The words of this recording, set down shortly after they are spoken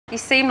You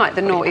seem like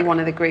the naughty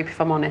one of the group,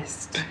 if I'm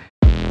honest.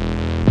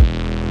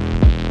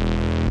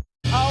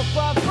 Oh,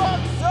 for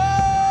fuck's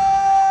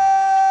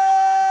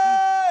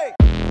sake!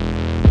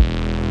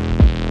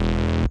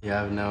 You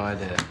have no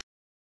idea.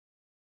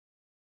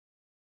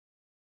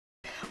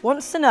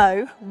 Wants to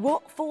know,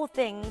 what 4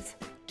 things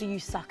do you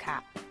suck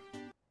at?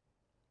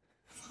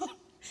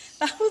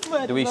 That was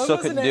weird. Do we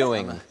suck at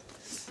doing?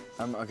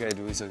 Okay,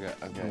 do we suck at...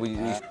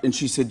 Okay. And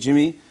she said,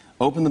 Jimmy,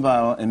 open the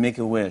bottle and make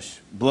a wish.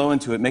 Blow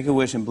into it, make a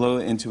wish and blow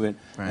into it,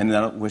 and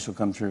that wish will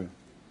come true.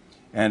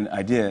 And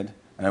I did,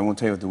 and I won't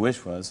tell you what the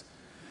wish was,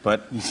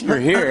 but you're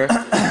here.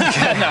 No.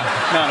 Sandy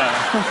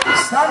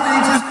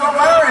just got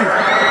married.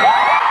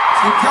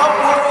 So you can't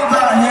worry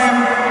about him,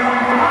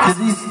 because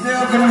he's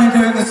still going to be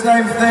doing the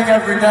same thing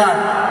every day.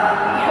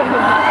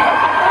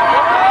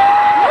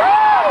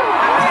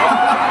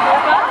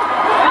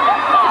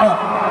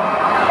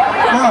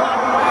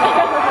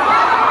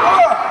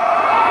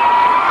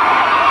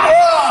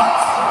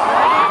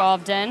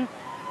 Involved in.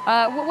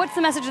 What's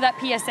the message of that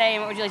PSA,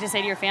 and what would you like to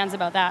say to your fans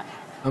about that?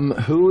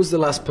 Who was the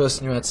last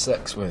person you had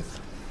sex with?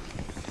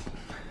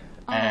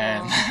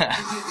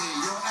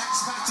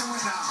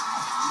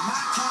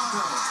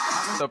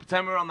 So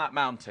pretend we're on that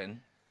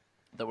mountain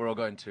that we're all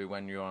going to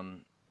when you're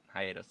on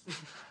hiatus.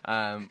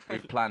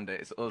 We've planned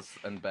it. It's us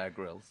and Bear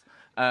Grylls.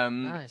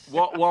 Nice.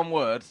 What one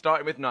word,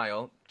 starting with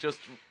Niall, just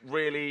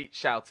really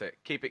shout it.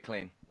 Keep it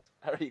clean.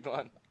 Harry, go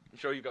on. I'm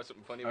sure you've got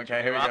something funny.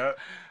 Okay, here we go.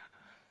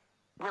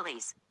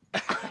 Willies.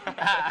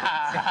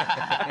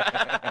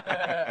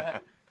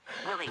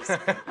 Willies.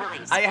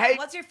 I hate...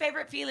 What's your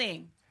favourite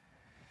feeling?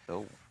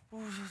 Oh.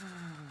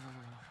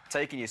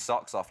 Taking your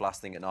socks off last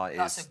thing at night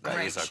That's is a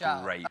great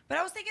shout. great. But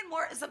I was thinking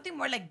something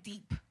more like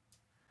deep.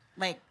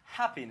 Like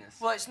happiness.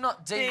 Well, it's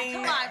not deep.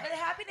 Come on, but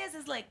happiness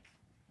is like...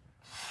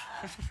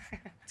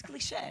 it's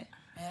cliche.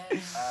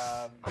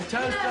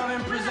 Toast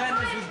oven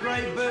presenters with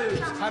great boobs.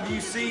 Have you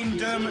seen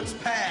Dermot's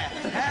pair?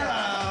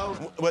 Hello.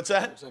 What's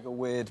that? It's like a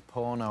weird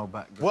porno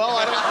background. Well,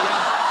 I don't...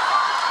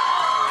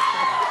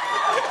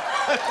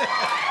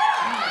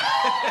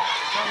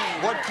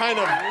 What kind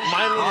of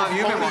My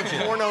Little Pony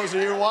pornos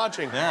are you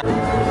watching?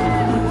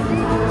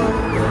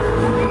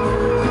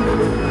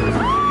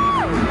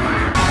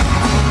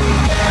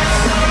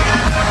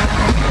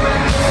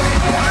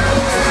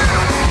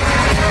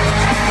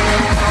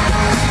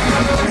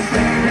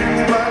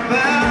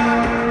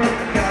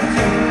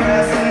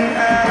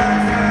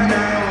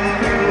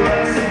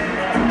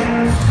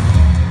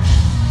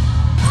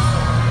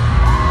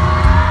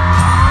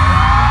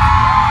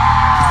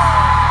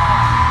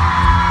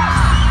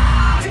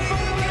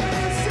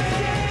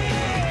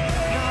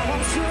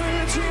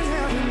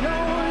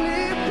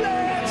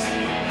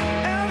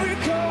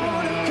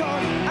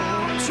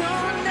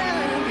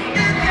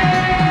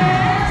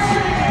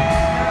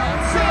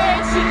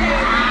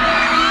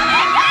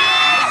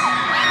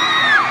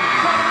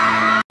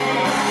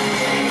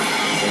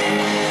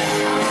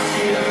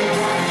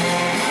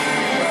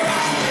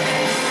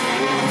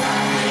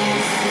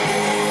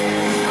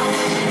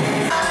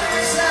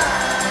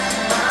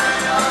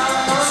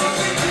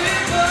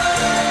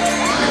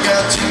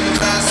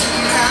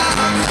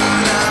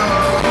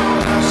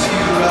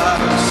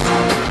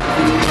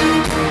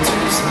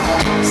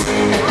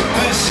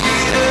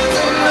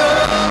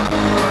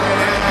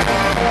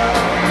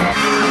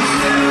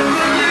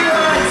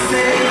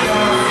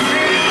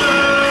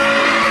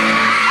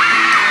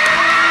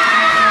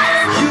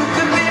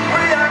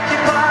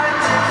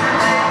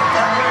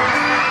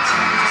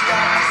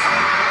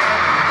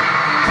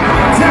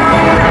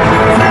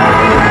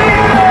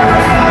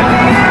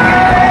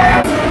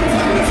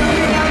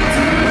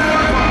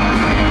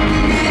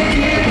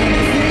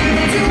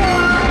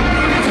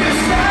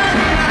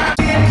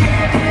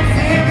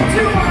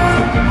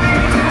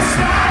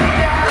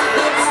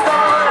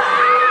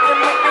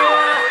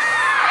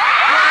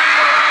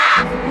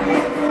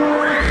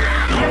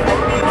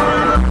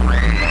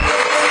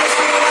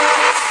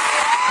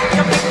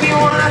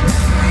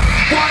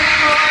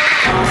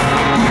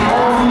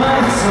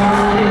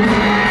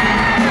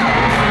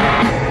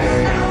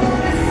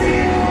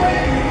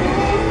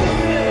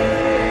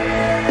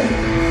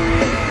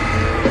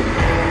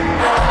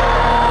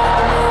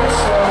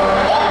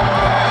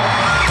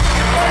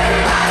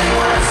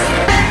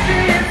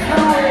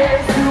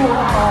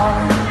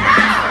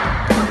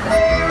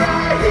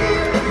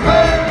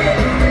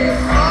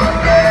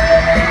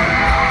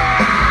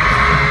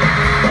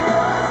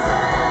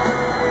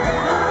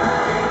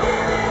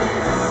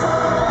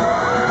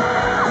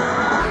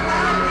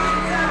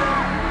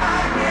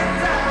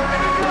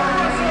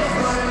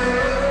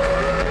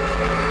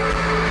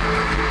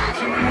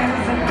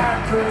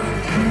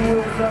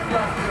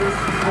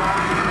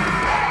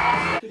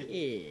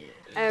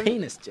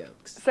 Penis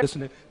jokes.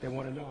 Listen, they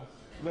want to know.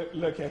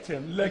 Look at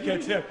him. Look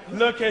at him.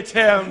 Look at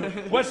him.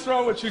 What's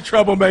wrong with you,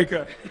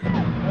 troublemaker?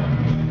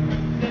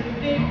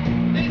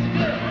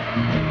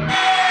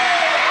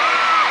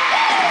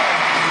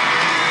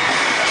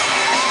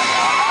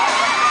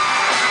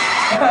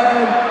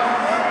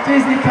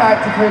 Disney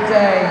character for a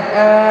day.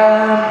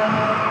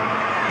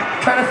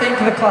 Trying to think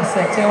of a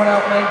classic. Does anyone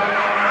help me?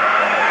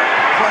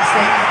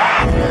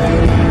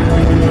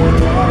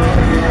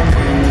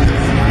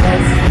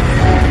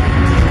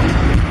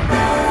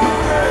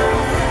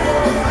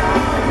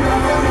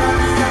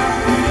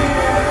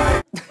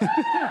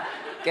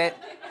 Get,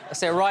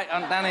 that's it, right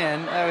on down the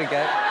end. There we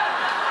go.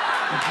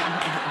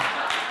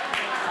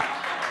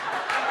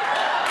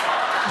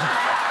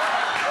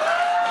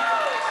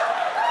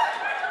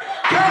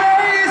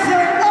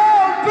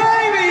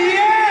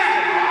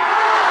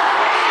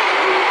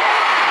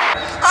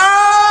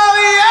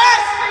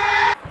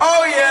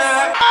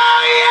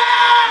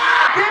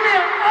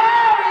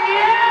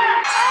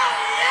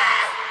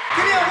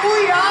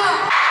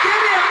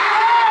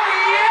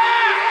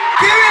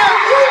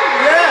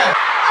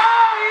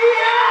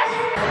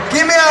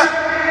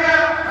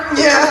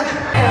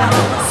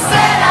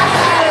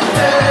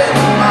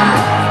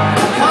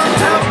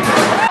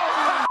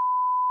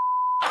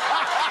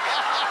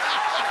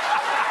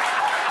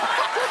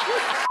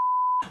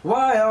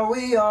 Why are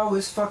we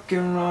always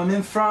fucking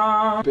running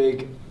from?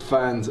 Big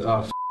fans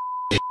of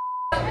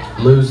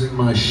losing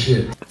my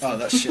shit. Oh,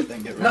 that shit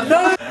then get rid of it.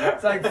 No!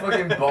 It's like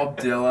fucking Bob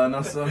Dylan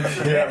or some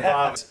shit.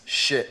 Yeah,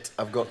 shit,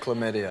 I've got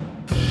chlamydia.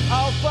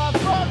 Oh, for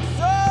fuck's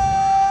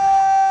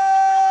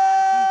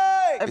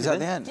sake! Is that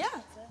the end?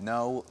 Yeah.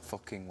 No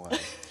fucking way.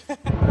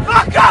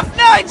 Fuck off,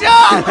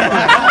 Nigel!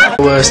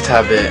 The worst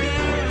habit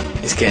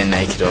is getting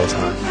naked all the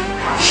time.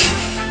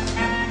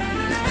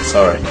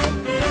 Sorry.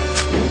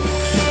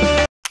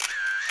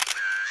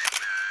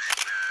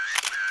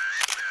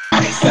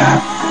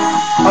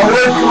 I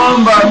will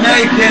come back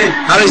naked.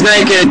 Harry's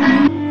naked.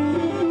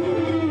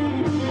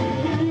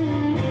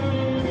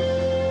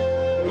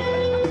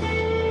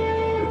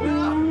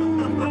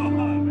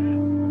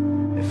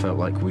 It felt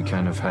like we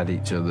kind of had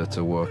each other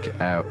to work it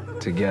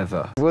out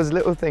together. Was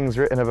Little Things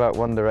written about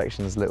One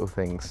Direction's Little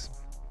Things?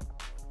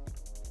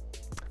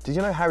 Did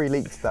you know Harry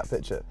leaked that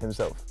picture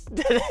himself?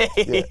 Did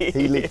he? Yeah,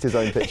 he leaked his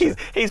own picture.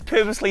 He's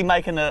purposely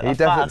making a He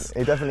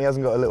definitely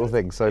hasn't got a little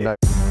thing, so no.